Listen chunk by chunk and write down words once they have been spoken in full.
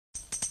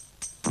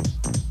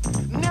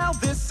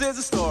This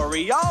is a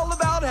story all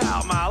about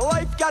how my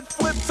life got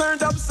flipped,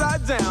 turned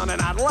upside down. And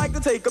I'd like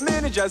to take a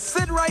minute, just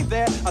sit right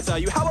there. I'll tell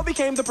you how I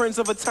became the prince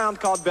of a town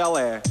called Bel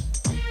Air.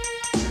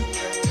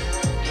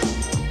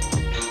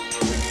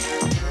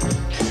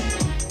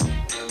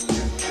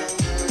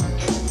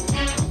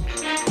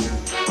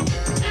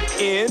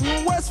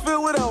 In West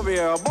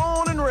Philadelphia,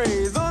 born and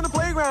raised, on the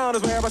playground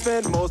is where I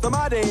spent most of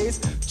my days.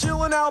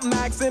 Chilling out,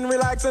 maxing,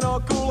 relaxing, all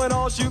cool and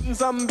all, shooting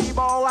some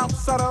b-ball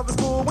outside of the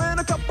school. When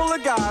a couple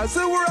of guys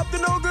who were up to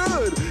no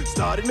good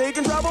started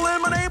making trouble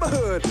in my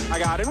neighborhood. I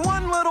got in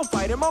one little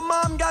fight and my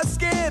mom got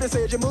scared and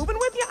said, "You're moving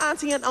with your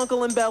auntie and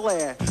uncle in Bel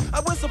Air."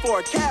 I whistled for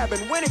a cab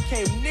and when it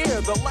came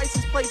near, the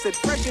license plate said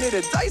fresh and it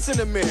had dice in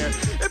the mirror.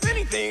 If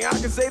anything, I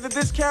could say that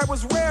this cab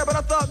was rare, but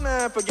I thought,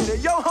 man, forget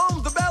it. Yo,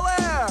 home's the Bel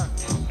Air.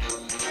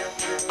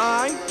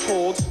 I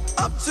pulled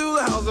up to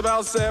the house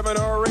about 7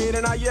 or 8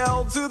 and I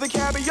yelled to the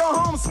cabbie, "Yo,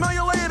 home, smell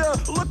you later."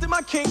 Looked at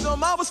my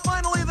kingdom, I was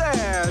finally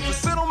there to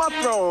sit on my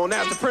throne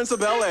as the Prince of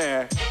Bel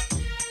Air.